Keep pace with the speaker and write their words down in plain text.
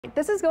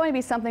This is going to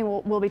be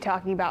something we'll be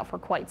talking about for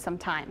quite some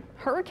time.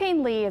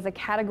 Hurricane Lee is a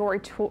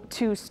Category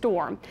 2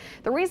 storm.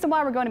 The reason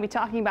why we're going to be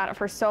talking about it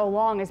for so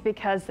long is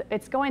because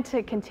it's going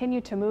to continue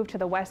to move to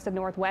the west and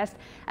northwest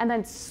and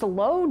then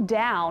slow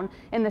down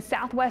in the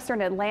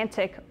southwestern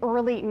Atlantic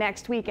early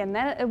next week, and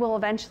then it will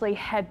eventually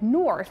head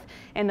north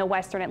in the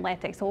western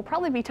Atlantic. So we'll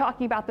probably be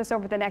talking about this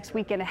over the next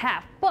week and a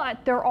half,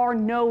 but there are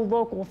no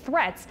local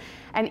threats.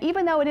 And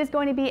even though it is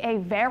going to be a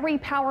very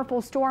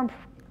powerful storm,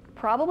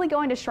 probably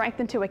going to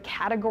strengthen to a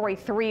Category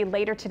 3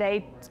 later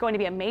today. It's going to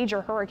be a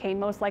major hurricane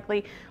most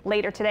likely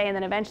later today, and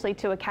then eventually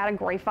to a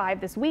Category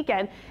 5 this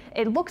weekend.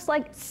 It looks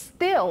like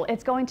still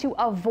it's going to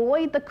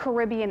avoid the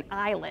Caribbean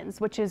islands,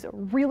 which is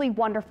really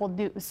wonderful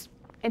news.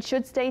 It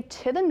should stay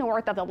to the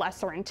north of the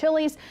Lesser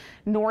Antilles,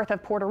 north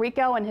of Puerto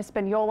Rico and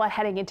Hispaniola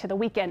heading into the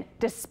weekend,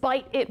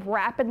 despite it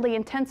rapidly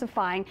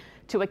intensifying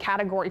to a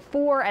Category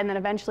 4 and then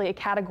eventually a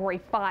Category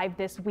 5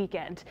 this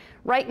weekend.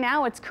 Right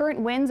now, its current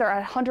winds are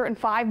at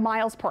 105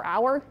 miles per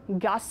hour,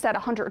 gusts at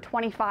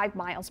 125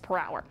 miles per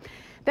hour.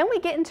 Then we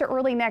get into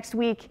early next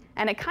week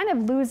and it kind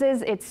of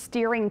loses its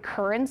steering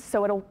currents,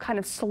 so it'll kind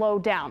of slow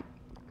down.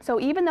 So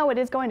even though it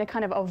is going to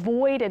kind of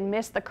avoid and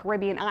miss the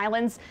Caribbean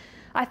islands,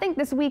 I think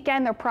this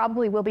weekend there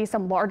probably will be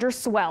some larger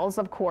swells,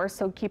 of course,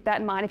 so keep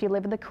that in mind if you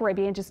live in the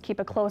Caribbean, just keep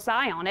a close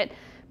eye on it.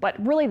 But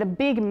really the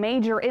big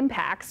major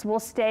impacts will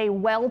stay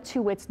well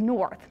to its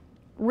north.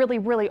 Really,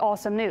 really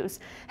awesome news.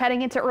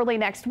 Heading into early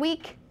next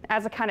week,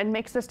 as it kind of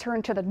makes this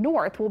turn to the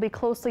north, we'll be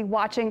closely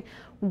watching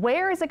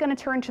where is it going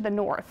to turn to the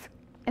north.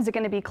 Is it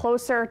going to be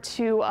closer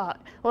to a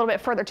little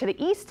bit further to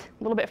the east,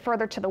 a little bit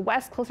further to the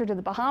west, closer to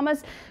the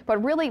Bahamas?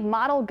 But really,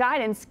 model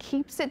guidance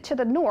keeps it to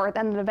the north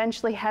and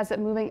eventually has it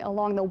moving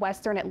along the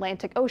western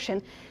Atlantic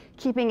Ocean,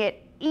 keeping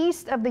it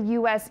east of the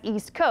U.S.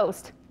 East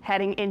Coast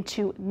heading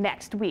into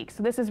next week.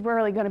 So this is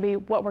really going to be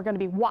what we're going to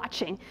be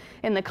watching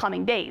in the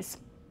coming days.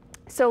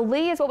 So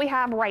Lee is what we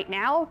have right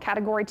now,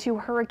 Category 2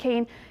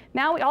 hurricane.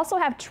 Now we also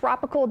have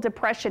Tropical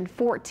Depression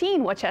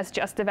 14, which has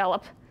just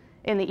developed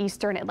in the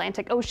eastern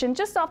Atlantic Ocean,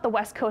 just off the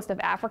west coast of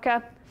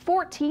Africa.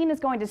 14 is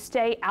going to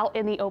stay out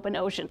in the open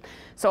ocean.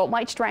 So it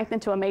might strengthen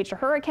to a major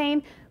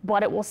hurricane,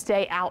 but it will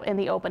stay out in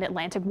the open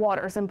Atlantic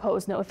waters and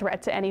pose no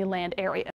threat to any land area.